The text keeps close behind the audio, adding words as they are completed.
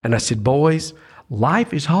And I said, boys,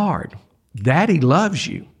 life is hard. Daddy loves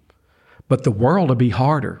you, but the world will be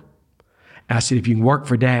harder. And I said, if you can work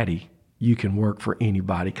for Daddy, you can work for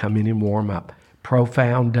anybody. Come in and warm up.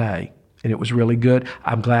 Profound day. And it was really good.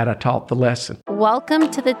 I'm glad I taught the lesson. Welcome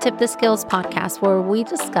to the Tip the Skills podcast, where we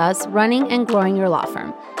discuss running and growing your law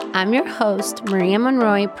firm. I'm your host, Maria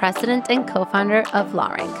Monroy, president and co-founder of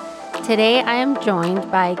LawRank. Today, I am joined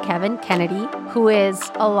by Kevin Kennedy, who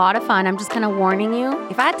is a lot of fun. I'm just kind of warning you.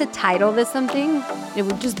 If I had to title this something, it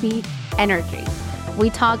would just be energy. We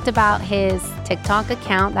talked about his TikTok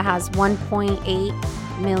account that has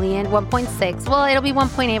 1.8 million, 1.6. Well, it'll be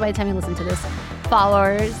 1.8 by the time you listen to this.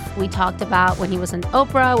 Followers. We talked about when he was on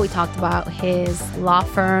Oprah. We talked about his law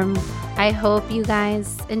firm. I hope you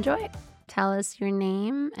guys enjoy it. Tell us your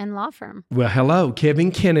name and law firm. Well, hello,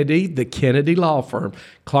 Kevin Kennedy, the Kennedy Law Firm,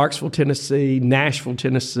 Clarksville, Tennessee, Nashville,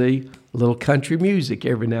 Tennessee, a little country music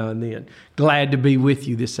every now and then. Glad to be with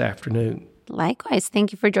you this afternoon. Likewise.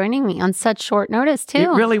 Thank you for joining me on such short notice, too. It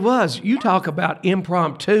really was. You talk about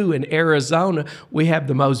impromptu in Arizona. We have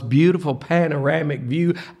the most beautiful panoramic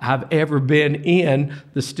view I've ever been in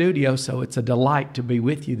the studio, so it's a delight to be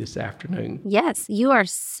with you this afternoon. Yes, you are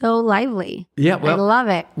so lively. Yeah, well, I love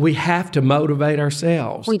it. We have to motivate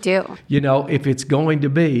ourselves. We do. You know, if it's going to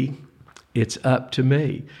be, it's up to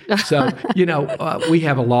me. So, we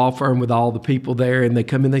have a law firm with all the people there, and they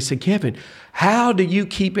come in, they say, Kevin, how do you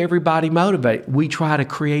keep everybody motivated? We try to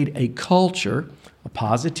create a culture of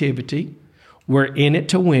positivity. We're in it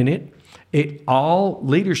to win it. All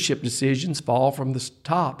leadership decisions fall from the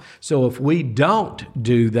top. So if we don't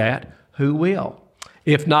do that, who will?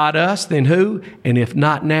 If not us, then who? And if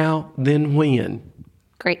not now, then when?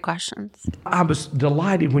 Great questions. I was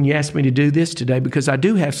delighted when you asked me to do this today because I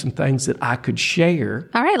do have some things that I could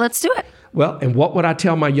share. All right, let's do it. Well, and what would I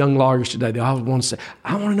tell my young lawyers today? They always want to say,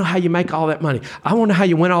 I want to know how you make all that money. I want to know how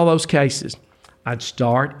you win all those cases. I'd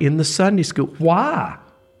start in the Sunday school. Why?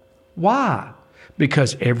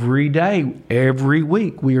 Because every day, every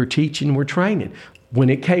week, we are teaching, we're training.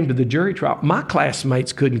 When it came to the jury trial, my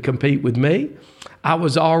classmates couldn't compete with me. I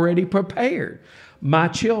was already prepared. My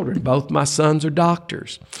children, both my sons are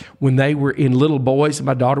doctors. When they were in little boys, and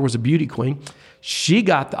my daughter was a beauty queen, she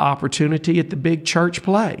got the opportunity at the big church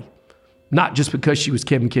play. Not just because she was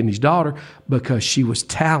Kevin Kennedy's daughter, because she was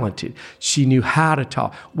talented. She knew how to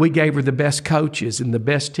talk. We gave her the best coaches and the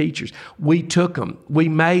best teachers. We took them. We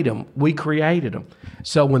made them. We created them.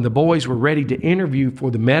 So when the boys were ready to interview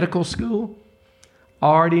for the medical school, I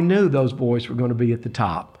already knew those boys were going to be at the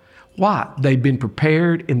top. Why? They'd been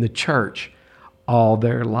prepared in the church all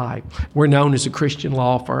their life. We're known as a Christian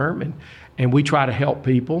law firm, and we try to help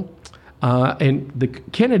people. And the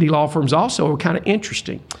Kennedy law firms also are kind of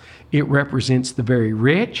interesting. It represents the very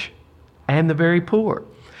rich and the very poor.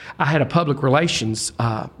 I had a public relations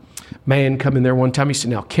man come in there one time. He said,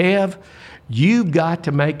 now, Kev, you've got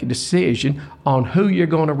to make a decision on who you're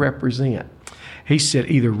going to represent. He said,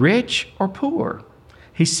 either rich or poor.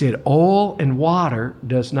 He said, oil and water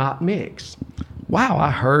does not mix. Wow,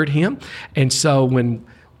 I heard him. And so when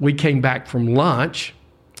we came back from lunch,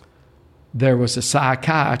 there was a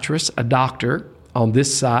psychiatrist, a doctor on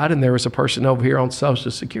this side, and there was a person over here on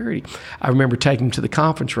Social Security. I remember taking him to the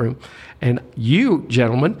conference room, and you,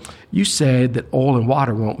 gentlemen, you said that oil and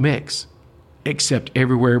water won't mix, except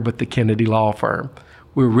everywhere but the Kennedy Law Firm.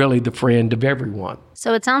 We're really the friend of everyone.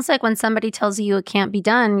 So it sounds like when somebody tells you it can't be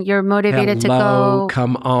done, you're motivated to go.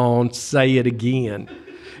 Come on, say it again.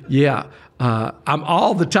 Yeah. I'm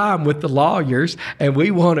all the time with the lawyers, and we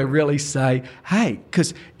want to really say, hey,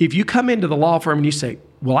 because if you come into the law firm and you say,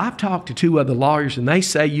 well, I've talked to 2 other lawyers and they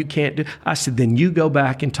say you can't do, I said, then you go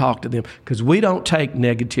back and talk to them, because we don't take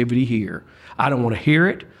negativity here. I don't want to hear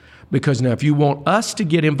it, because now if you want us to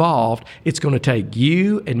get involved, it's going to take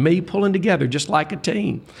you and me pulling together just like a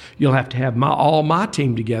team. You'll have to have all my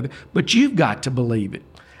team together, but you've got to believe it.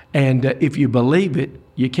 And if you believe it,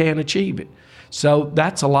 you can achieve it. So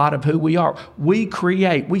that's a lot of who we are. We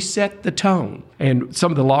create, we set the tone. And some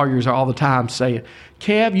of the lawyers are all the time saying,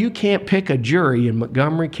 Kev, you can't pick a jury in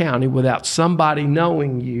Montgomery County without somebody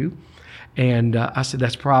knowing you. And I said,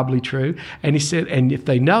 that's probably true. And he said, and if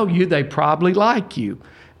they know you, they probably like you.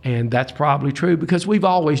 And that's probably true, because we've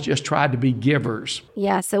always just tried to be givers.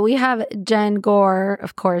 Yeah, so we have Jen Gore,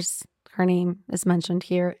 of course, her name is mentioned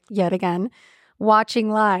here yet again, watching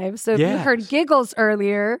live. So if you heard giggles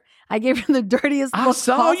earlier, I gave her the dirtiest I look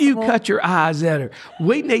saw you possible. cut your eyes at her.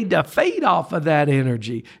 We need to feed off of that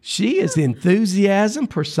energy. She is enthusiasm,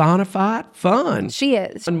 personified fun. She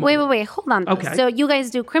is. Wait. Hold on. Okay. So you guys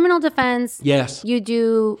do criminal defense. Yes. You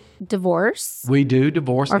do divorce We do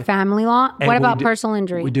divorce. or family law. And What we about do- personal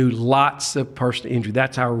injury? We do lots of personal injury.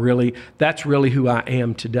 That's really who I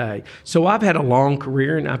am today. So I've had a long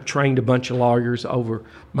career and I've trained a bunch of lawyers over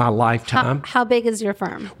my lifetime. How big is your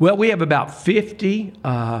firm? Well, we have about 50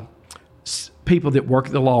 people that work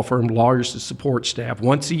at the law firm, lawyers and support staff.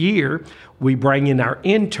 Once a year, we bring in our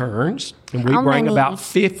interns, and we How bring many? about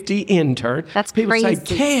 50 interns. That's people crazy.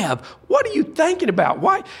 say, Kev, what are you thinking about?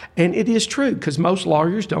 Why? And it is true, because most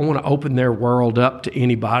lawyers don't want to open their world up to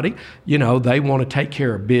anybody. You know, they want to take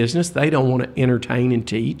care of business. They don't want to entertain and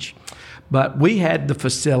teach. But we had the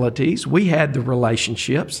facilities, we had the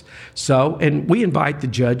relationships. So, and we invite the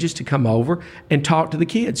judges to come over and talk to the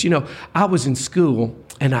kids. You know, I was in school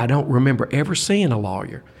and I don't remember ever seeing a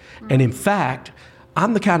lawyer. And in fact,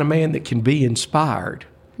 I'm the kind of man that can be inspired.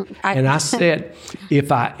 And I said,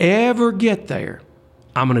 if I ever get there,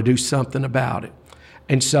 I'm going to do something about it.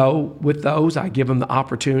 And so with those, I give them the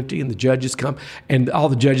opportunity, and the judges come. And all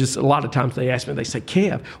the judges, a lot of times they ask me, they say,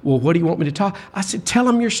 Kev, well, what do you want me to talk? I said, tell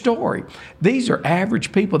them your story. These are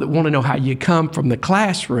average people that want to know how you come from the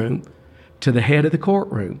classroom to the head of the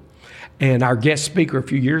courtroom. And our guest speaker a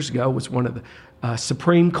few years ago was one of the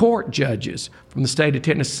Supreme Court judges from the state of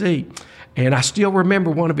Tennessee. And I still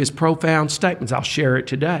remember one of his profound statements. I'll share it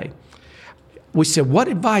today. We said, what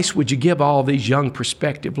advice would you give all these young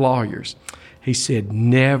prospective lawyers? He said,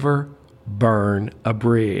 never burn a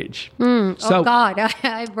bridge. Oh, God,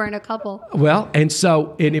 I burned a couple. Well, and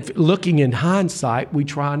if looking in hindsight, we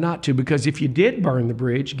try not to, because if you did burn the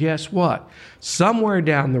bridge, guess what? Somewhere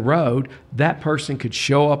down the road, that person could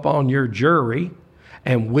show up on your jury,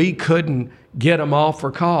 and we couldn't get them off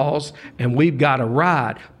for cause, and we've got a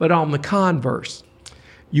ride. But on the converse,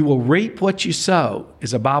 you will reap what you sow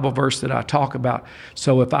is a Bible verse that I talk about.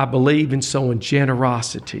 So if I believe in sowing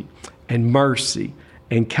generosity and mercy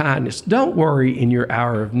and kindness, don't worry in your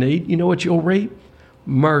hour of need. You know what you'll reap?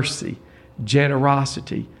 Mercy,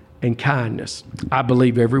 generosity, and kindness. I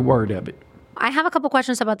believe every word of it. I have a couple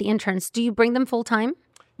questions about the interns. Do you bring them full time?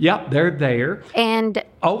 Yep, they're there. And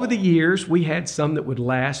over the years, we had some that would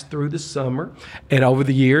last through the summer. And over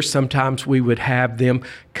the years, sometimes we would have them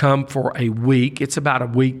come for a week. It's about a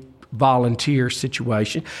week volunteer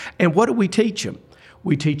situation. And what do we teach them?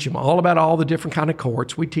 We teach them all about all the different kind of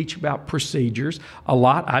courts. We teach about procedures a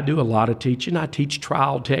lot. I do a lot of teaching. I teach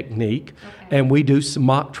trial technique, and we do some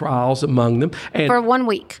mock trials among them. And for 1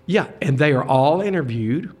 week. yeah, and they are all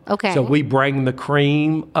interviewed. Okay. So we bring the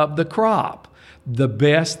cream of the crop, the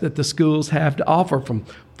best that the schools have to offer, from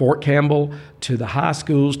Fort Campbell to the high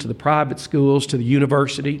schools, to the private schools, to the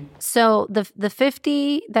university. So the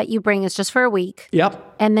 50 that you bring is just for a week.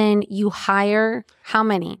 Yep. And then you hire how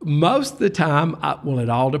many? Most of the time, it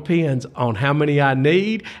all depends on how many I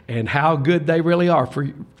need and how good they really are.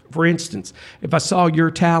 For instance, if I saw your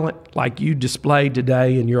talent like you displayed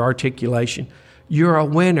today in your articulation, you're a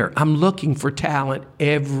winner. I'm looking for talent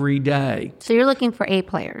every day. So you're looking for A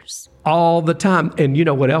players. All the time. And you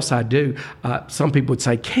know what else I do? Some people would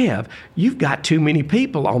say, Kev, you've got too many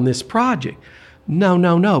people on this project.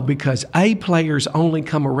 No, because A players only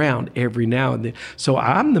come around every now and then. So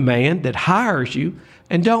I'm the man that hires you,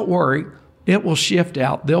 and don't worry, it will shift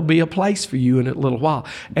out. There'll be a place for you in a little while.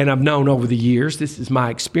 And I've known over the years, this is my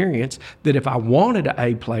experience, that if I wanted an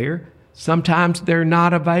A player, sometimes they're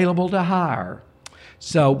not available to hire.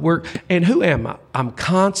 So and who am I? I'm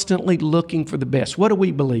constantly looking for the best. What do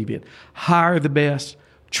we believe in? Hire the best,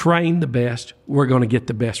 train the best, we're going to get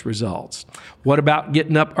the best results. What about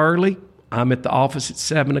getting up early? I'm at the office at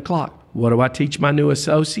 7 o'clock. What do I teach my new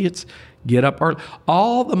associates? Get up early.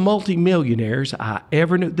 All the multimillionaires I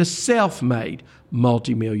ever knew, the self-made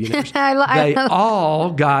multimillionaires, they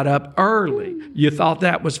all got up early. You thought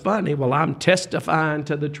that was funny. Well, I'm testifying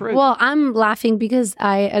to the truth. Well, I'm laughing because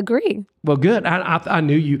I agree. Well, good. I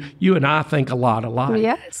knew you and I think a lot alike.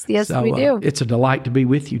 Yes, so, we do. It's a delight to be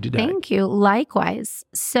with you today. Thank you. Likewise.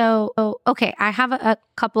 So, okay, I have a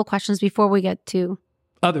couple of questions before we get to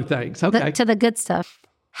other things. Okay. to the good stuff.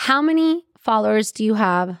 How many followers do you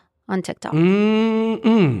have on TikTok?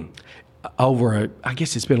 I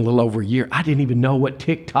guess it's been a little over a year. I didn't even know what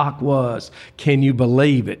TikTok was. Can you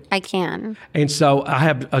believe it? I can. And so I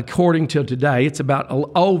have, according to today, it's about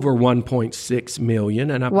over 1.6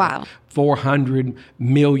 million. And I've 400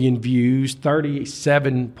 million views,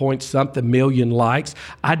 37 point something million likes.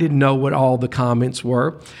 I didn't know what all the comments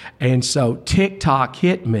were. And so TikTok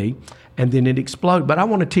hit me. and then it exploded. But I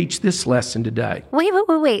want to teach this lesson today.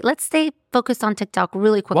 Wait. Let's stay focused on TikTok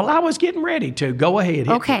really quickly. Well, I was getting ready to. Go ahead.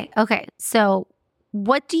 Okay. So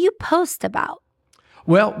what do you post about?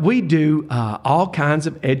 Well, we do all kinds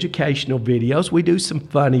of educational videos. We do some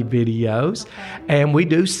funny videos, and we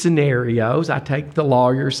do scenarios. I take the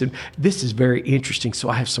lawyers, and this is very interesting. So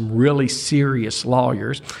I have some really serious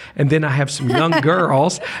lawyers, and then I have some young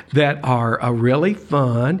girls that are really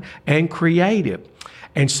fun and creative.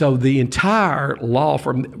 And so the entire law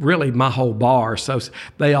firm, really my whole bar, so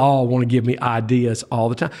they all want to give me ideas all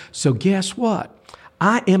the time. So guess what?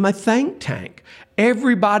 I am a think tank.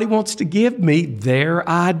 Everybody wants to give me their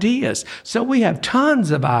ideas. So we have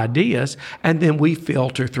tons of ideas, and then we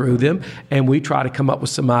filter through them, and we try to come up with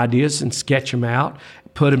some ideas and sketch them out,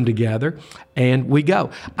 put them together, and we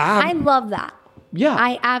go. I love that. Yeah.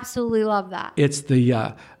 I absolutely love that. It's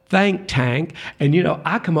the think tank. And,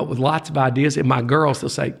 I come up with lots of ideas, and my girls will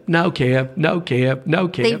say, no, Kev, no, Kev, no,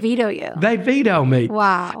 Kev. They veto you. They veto me.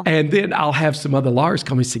 Wow. And then I'll have some other lawyers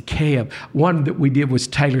come and say, Kev, one that we did was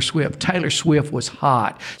Taylor Swift. Taylor Swift was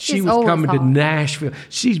hot. She was coming to Nashville.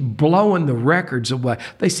 She's blowing the records away.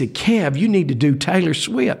 They said, Kev, you need to do Taylor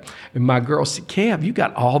Swift. And my girls said, Kev, you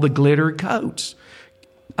got all the glitter coats.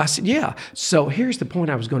 I said, yeah. So here's the point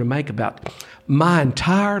I was going to make about my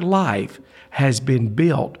entire life has been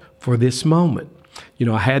built for this moment.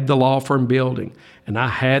 I had the law firm building, and I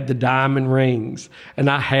had the diamond rings, and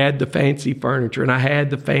I had the fancy furniture, and I had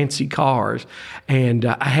the fancy cars, and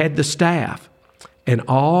I had the staff. And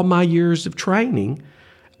all my years of training,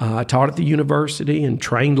 I taught at the university and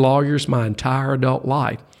trained lawyers my entire adult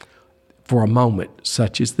life for a moment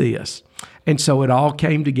such as this. And so it all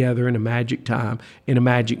came together in a magic time, in a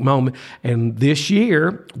magic moment. And this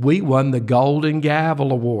year, we won the Golden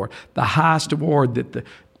Gavel Award, the highest award that the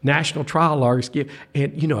National Trial Lawyers give.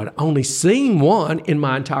 And, I'd only seen one in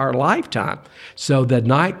my entire lifetime. So the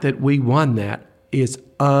night that we won that is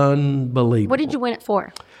unbelievable. What did you win it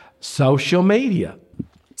for? Social media.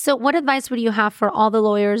 So what advice would you have for all the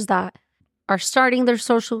lawyers that are starting their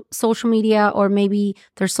social media, or maybe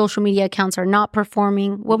their social media accounts are not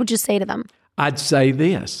performing? What would you say to them? I'd say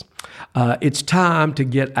this. It's time to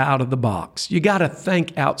get out of the box. You got to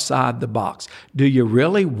think outside the box. Do you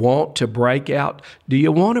really want to break out? Do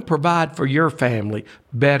you want to provide for your family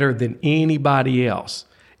better than anybody else?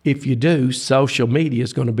 If you do, social media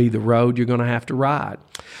is going to be the road you're going to have to ride.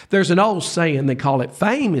 There's an old saying, they call it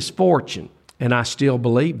fame is fortune, and I still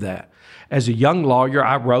believe that. As a young lawyer,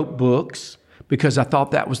 I wrote books because I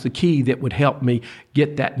thought that was the key that would help me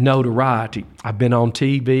get that notoriety. I've been on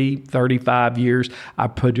TV 35 years. I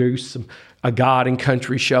produced a God and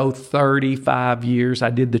Country show 35 years. I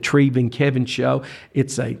did the Treve and Kevin show.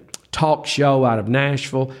 It's a talk show out of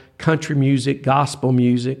Nashville, country music, gospel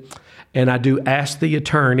music. And I do Ask the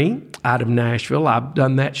Attorney out of Nashville. I've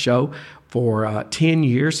done that show for 10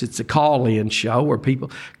 years. It's a call-in show where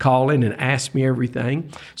people call in and ask me everything.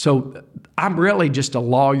 So I'm really just a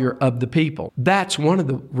lawyer of the people. That's one of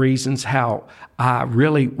the reasons how I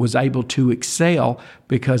really was able to excel,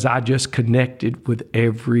 because I just connected with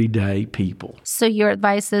everyday people. So your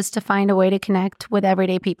advice is to find a way to connect with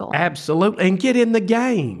everyday people. Absolutely. And get in the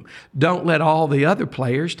game. Don't let all the other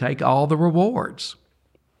players take all the rewards.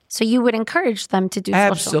 So you would encourage them to do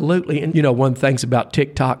social? Absolutely. And, one of the things about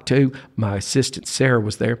TikTok, too, my assistant, Sarah,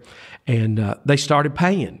 was there, and they started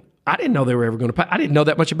paying. I didn't know they were ever going to pay. I didn't know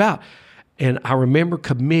that much about. And I remember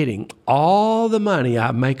committing all the money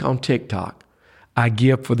I make on TikTok, I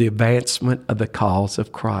give for the advancement of the cause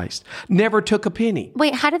of Christ. Never took a penny.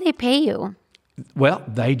 Wait, how do they pay you? Well,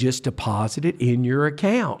 they just deposit it in your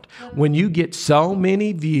account. When you get so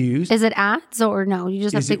many views. Is it ads or no? You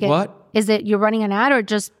just have to get. What? Is it you're running an ad, or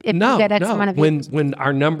just if you get X amount of views? When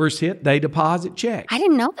our numbers hit, they deposit checks. I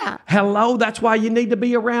didn't know that. Hello, that's why you need to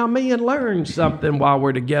be around me and learn something while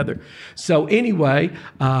we're together. So anyway,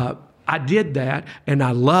 I did that, and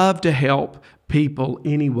I love to help people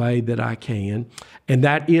any way that I can. And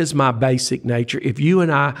that is my basic nature. If you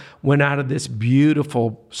and I went out of this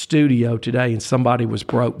beautiful studio today and somebody was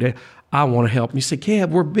broke down, I want to help them. You say, Kev,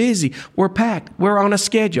 we're busy. We're packed. We're on a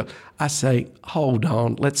schedule. I say, hold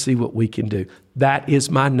on. Let's see what we can do. That is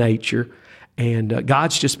my nature. And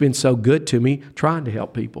God's just been so good to me trying to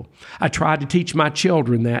help people. I tried to teach my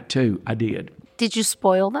children that too. I did. Did you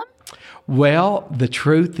spoil them? Well, the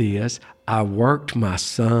truth is, I worked my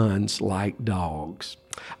sons like dogs.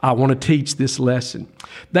 I want to teach this lesson.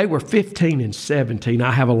 They were 15 and 17.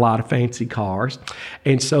 I have a lot of fancy cars.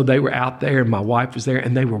 And so they were out there, and my wife was there,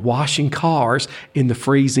 and they were washing cars in the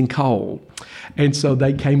freezing cold. And so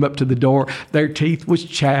they came up to the door. Their teeth was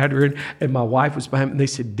chattering, and my wife was behind me, and they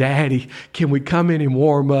said, Daddy, can we come in and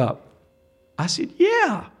warm up? I said,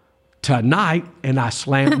 yeah. Tonight, and I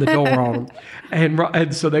slammed the door on them.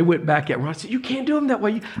 And so they went back at Ron. I said, you can't do them that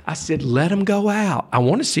way. I said, let them go out. I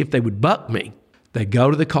want to see if they would buck me. They go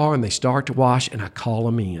to the car and they start to wash, and I call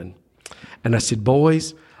them in. And I said,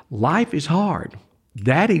 boys, life is hard.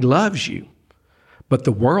 Daddy loves you, but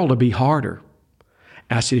the world will be harder.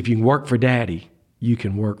 And I said, if you can work for Daddy, you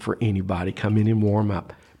can work for anybody. Come in and warm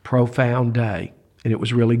up. Profound day. And it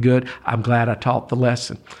was really good. I'm glad I taught the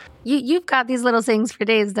lesson. You've got these little sayings for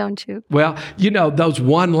days, don't you? Well, those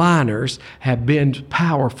one-liners have been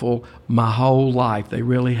powerful my whole life. They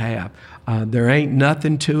really have. There ain't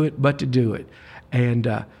nothing to it but to do it.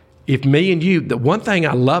 And if me and you, the one thing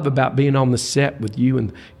I love about being on the set with you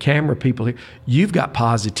and camera people here, you've got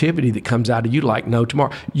positivity that comes out of you like no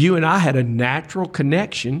tomorrow. You and I had a natural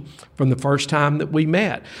connection from the first time that we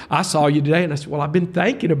met. I saw you today and I said, well, I've been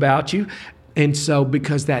thinking about you. And so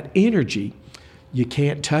because that energy, you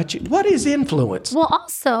can't touch it. What is influence? Well,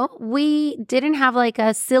 also, we didn't have like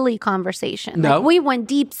a silly conversation. No. Like, we went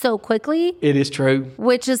deep so quickly. It is true.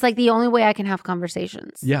 Which is like the only way I can have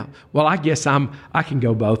conversations. Yeah. Well, I guess I can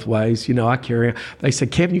go both ways. They say,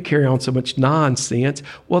 Kevin, you carry on so much nonsense.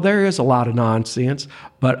 Well, there is a lot of nonsense,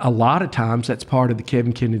 but a lot of times that's part of the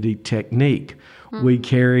Kevin Kennedy technique. We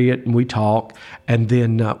carry it and we talk, and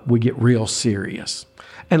then we get real serious.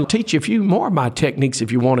 And I'll teach you a few more of my techniques if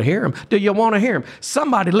you want to hear them. Do you want to hear them?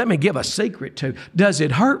 Somebody, let me give a secret to. Does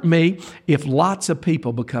it hurt me if lots of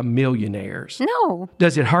people become millionaires? No.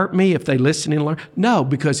 Does it hurt me if they listen and learn? No,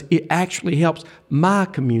 because it actually helps my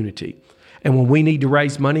community. And when we need to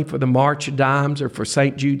raise money for the March of Dimes or for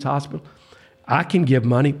St. Jude's Hospital, I can give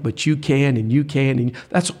money, but you can and you can. And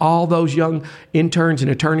that's all those young interns and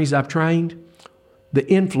attorneys I've trained. The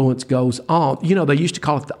influence goes on. They used to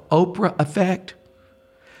call it the Oprah effect.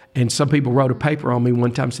 And some people wrote a paper on me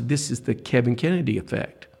one time and said, this is the Kevin Kennedy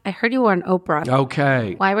effect. I heard you were on Oprah.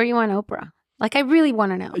 Okay. Why were you on Oprah? Like, I really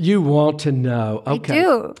want to know. You want to know. Okay. I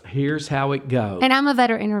do. Here's how it goes. And I'm a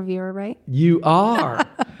better interviewer, right? You are.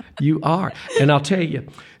 You are. And I'll tell you,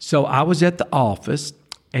 so I was at the office,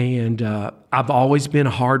 and I've always been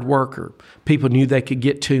a hard worker. People knew they could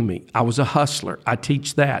get to me. I was a hustler. I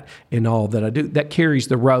teach that in all that I do. That carries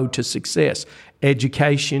the road to success.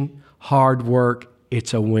 Education, hard work,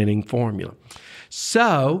 it's a winning formula.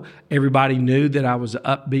 So everybody knew that I was an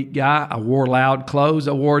upbeat guy. I wore loud clothes.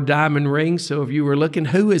 I wore diamond rings. So if you were looking,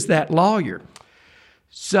 who is that lawyer?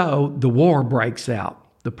 So the war breaks out,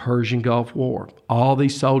 the Persian Gulf War. All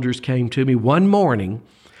these soldiers came to me one morning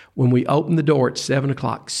when we opened the door at 7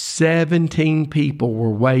 o'clock. 17 people were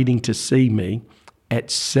waiting to see me at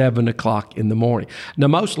 7 o'clock in the morning. Now,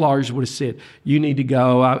 most lawyers would have said, you need to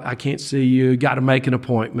go. I can't see you. Got to make an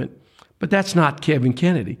appointment. But that's not Kevin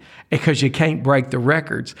Kennedy, because you can't break the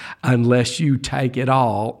records unless you take it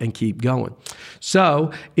all and keep going.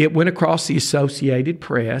 So it went across the Associated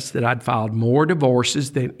Press that I'd filed more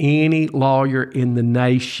divorces than any lawyer in the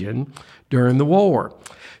nation during the war.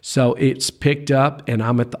 So it's picked up, and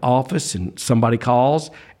I'm at the office, and somebody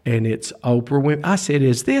calls, and it's Oprah. I said,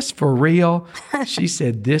 is this for real? She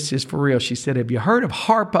said, this is for real. She said, have you heard of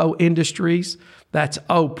Harpo Industries? That's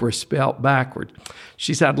Oprah spelled backward.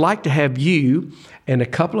 She said, I'd like to have you and a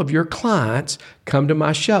couple of your clients come to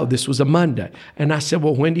my show. This was a Monday. And I said,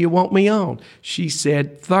 well, when do you want me on? She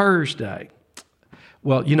said, Thursday.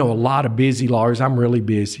 Well, a lot of busy lawyers, I'm really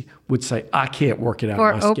busy, would say, I can't work it out.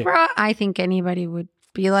 For Oprah, I think anybody would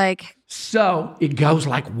be like. So it goes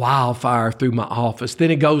like wildfire through my office.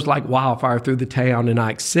 Then it goes like wildfire through the town, and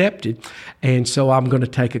I accepted. And so I'm going to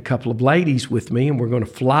take a couple of ladies with me, and we're going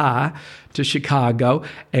to fly to Chicago.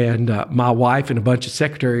 And my wife and a bunch of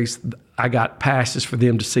secretaries, I got passes for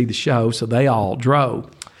them to see the show, so they all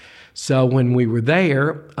drove. So when we were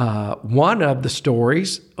there, one of the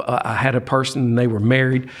stories, I had a person, and they were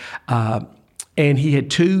married, and he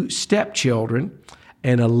had 2 stepchildren.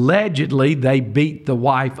 And allegedly, they beat the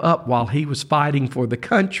wife up while he was fighting for the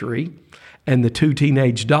country and the 2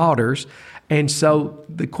 teenage daughters. And so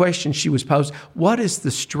the question she was posed, what is the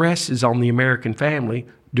stresses on the American family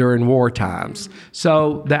during war times?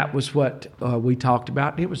 So that was what we talked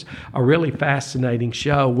about. It was a really fascinating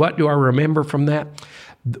show. What do I remember from that?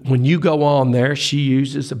 When you go on there, she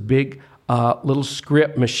uses a big little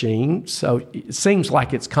script machine. So it seems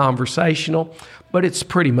like it's conversational, but it's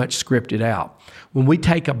pretty much scripted out. When we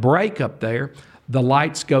take a break up there, the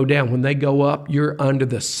lights go down. When they go up, you're under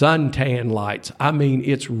the suntan lights. I mean,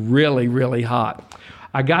 it's really, really hot.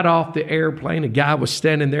 I got off the airplane. A guy was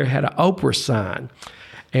standing there, had an Oprah sign.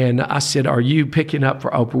 And I said, are you picking up for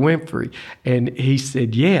Oprah Winfrey? And he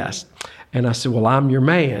said, yes. And I said, well, I'm your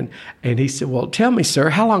man. And he said, well, tell me, sir,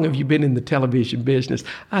 how long have you been in the television business?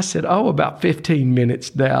 I said, about 15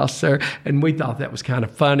 minutes now, sir. And we thought that was kind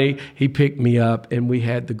of funny. He picked me up, and we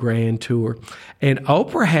had the grand tour. And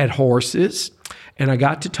Oprah had horses, and I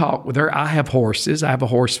got to talk with her. I have horses. I have a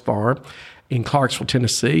horse farm in Clarksville,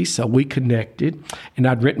 Tennessee. So we connected, and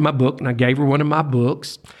I'd written my book, and I gave her one of my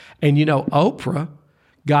books. And, Oprah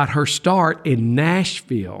got her start in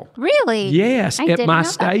Nashville. Really? Yes, I at didn't my know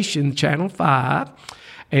station, Channel 5.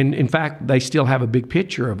 And in fact, they still have a big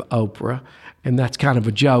picture of Oprah. And that's kind of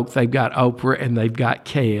a joke. They've got Oprah and they've got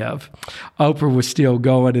Kev. Oprah was still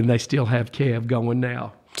going, and they still have Kev going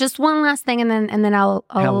now. Just one last thing, and then I'll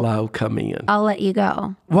Hello, come in. I'll let you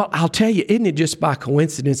go. Well, I'll tell you, isn't it just by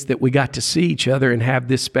coincidence that we got to see each other and have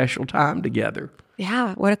this special time together?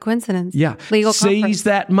 Yeah, what a coincidence. Yeah. Legal Seize conference.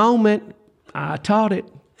 that moment. I taught it.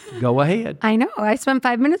 Go ahead. I know. I spent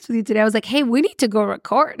 5 minutes with you today. I was like, hey, we need to go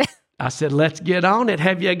record. I said, let's get on it.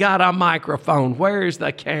 Have you got a microphone? Where's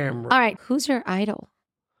the camera? All right. Who's your idol?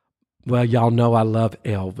 Well, y'all know I love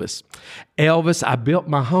Elvis. Elvis, I built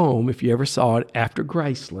my home, if you ever saw it, after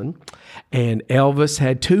Graceland. And Elvis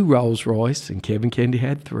had 2 Rolls Royce, and Kevin Kennedy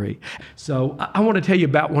had 3. So I want to tell you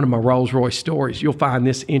about one of my Rolls Royce stories. You'll find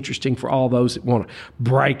this interesting for all those that want to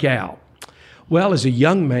break out. Well, as a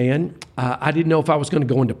young man, I didn't know if I was going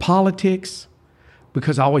to go into politics,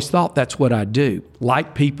 because I always thought that's what I do.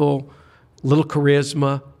 Like people, little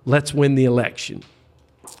charisma, let's win the election.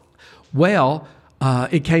 Well,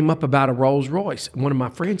 it came up about a Rolls Royce. And one of my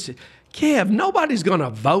friends said, Kev, nobody's going to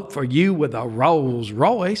vote for you with a Rolls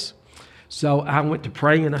Royce. So I went to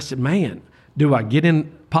pray, and I said, man, do I get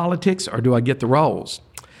in politics or do I get the Rolls?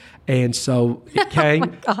 And so it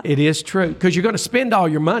came. It is true, because you're going to spend all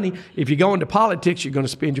your money. If you go into politics, you're going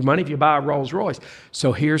to spend your money if you buy a Rolls Royce.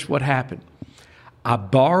 So here's what happened. I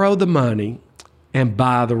borrow the money and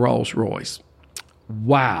buy the Rolls Royce.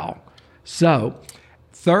 Wow. So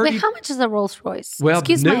 30. Wait, how much is a Rolls Royce? Well,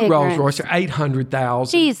 Excuse new my Rolls ignorance. Royce are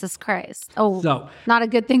 $800,000. Jesus Christ. Oh, So- not a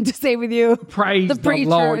good thing to say with you. Praise the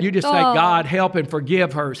preacher. Lord. You just say, Oh. God, help and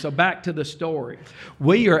forgive her. So back to the story.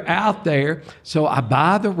 We are out there. So I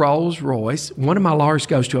buy the Rolls Royce. One of my lawyers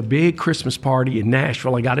goes to a big Christmas party in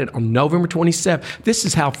Nashville. I got it on November 27th. This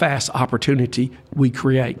is how fast opportunity we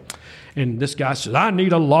create. And this guy says, I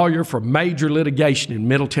need a lawyer for major litigation in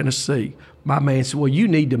Middle Tennessee. My man said, well, you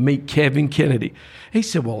need to meet Kevin Kennedy. He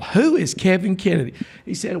said, well, who is Kevin Kennedy?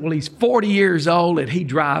 He said, well, he's 40 years old and he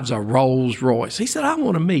drives a Rolls Royce. He said, I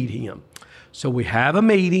want to meet him. So we have a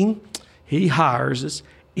meeting. He hires us.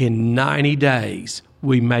 In 90 days,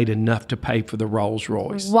 we made enough to pay for the Rolls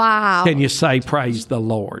Royce. Wow. Can you say praise the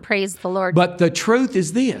Lord? Praise the Lord. But the truth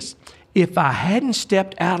is this. If I hadn't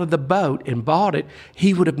stepped out of the boat and bought it,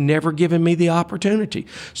 he would have never given me the opportunity.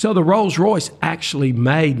 So the Rolls Royce actually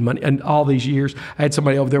made money. And all these years, I had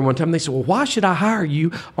somebody over there one time, and they said, well, why should I hire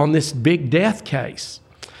you on this big death case?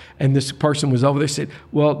 And this person was over there and said,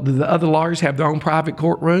 well, do the other lawyers have their own private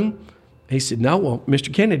courtroom? He said, no, well,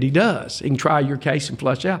 Mr. Kennedy does. He can try your case and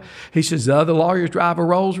flush out. He says, the other lawyers drive a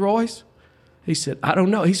Rolls Royce? He said, I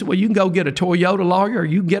don't know. He said, well, you can go get a Toyota lawyer or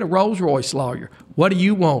you can get a Rolls Royce lawyer. What do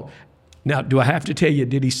you want? Now, do I have to tell you,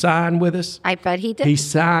 did he sign with us? I bet he did. He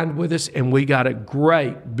signed with us, and we got a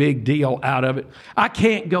great big deal out of it. I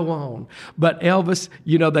can't go on. But Elvis,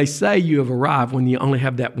 they say you have arrived when you only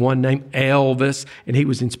have that one name, Elvis, and he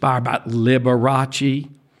was inspired by Liberace.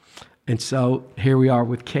 And so here we are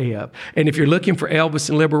with Kev. And if you're looking for Elvis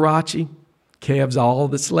and Liberace, Kev's all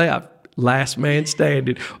that's left. Last man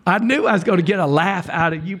standing. I knew I was going to get a laugh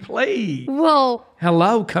out of you. Please. Whoa.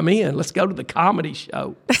 Hello, come in. Let's go to the comedy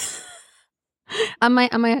show. Am I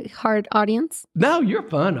a hard audience? No, you're a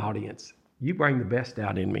fun audience. You bring the best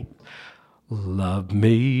out in me. Love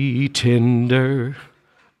me tender,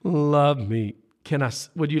 love me.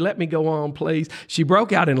 Would you let me go on, please? She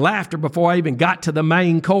broke out in laughter before I even got to the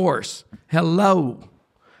main course. Hello.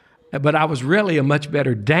 But I was really a much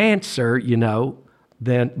better dancer,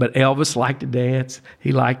 but Elvis liked to dance.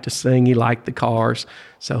 He liked to sing. He liked the cars.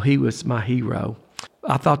 So he was my hero.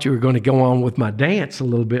 I thought you were going to go on with my dance a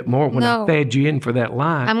little bit more when I fed you in for that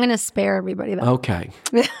line. I'm going to spare everybody that. Okay.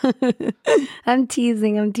 I'm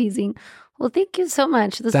teasing. Well, thank you so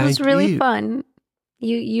much. This was Thank really you. fun.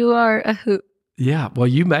 You are a hoot. Yeah, well,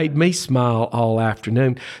 you made me smile all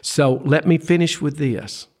afternoon. So let me finish with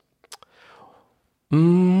this.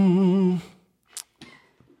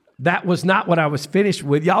 That was not what I was finished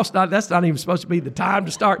with. That's not even supposed to be the time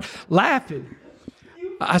to start laughing.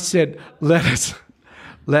 I said, let us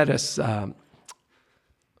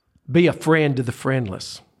be a friend to the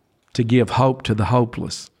friendless. to give hope to the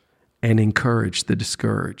hopeless, and encourage the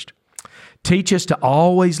discouraged. Teach us to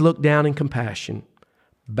always look down in compassion,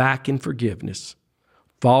 back in forgiveness,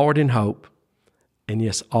 forward in hope, and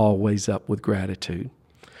yes, always up with gratitude.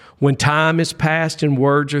 When time is past and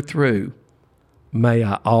words are through, may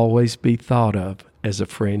I always be thought of as a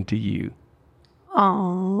friend to you.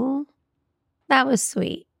 Oh, that was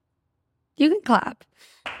sweet. You can clap.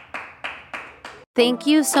 Thank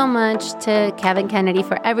you so much to Kevin Kennedy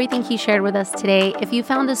for everything he shared with us today. If you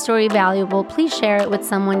found this story valuable, please share it with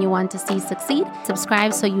someone you want to see succeed.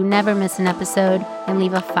 Subscribe so you never miss an episode, and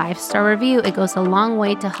leave a 5-star review. It goes a long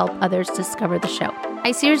way to help others discover the show.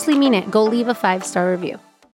 I seriously mean it. Go leave a 5-star review.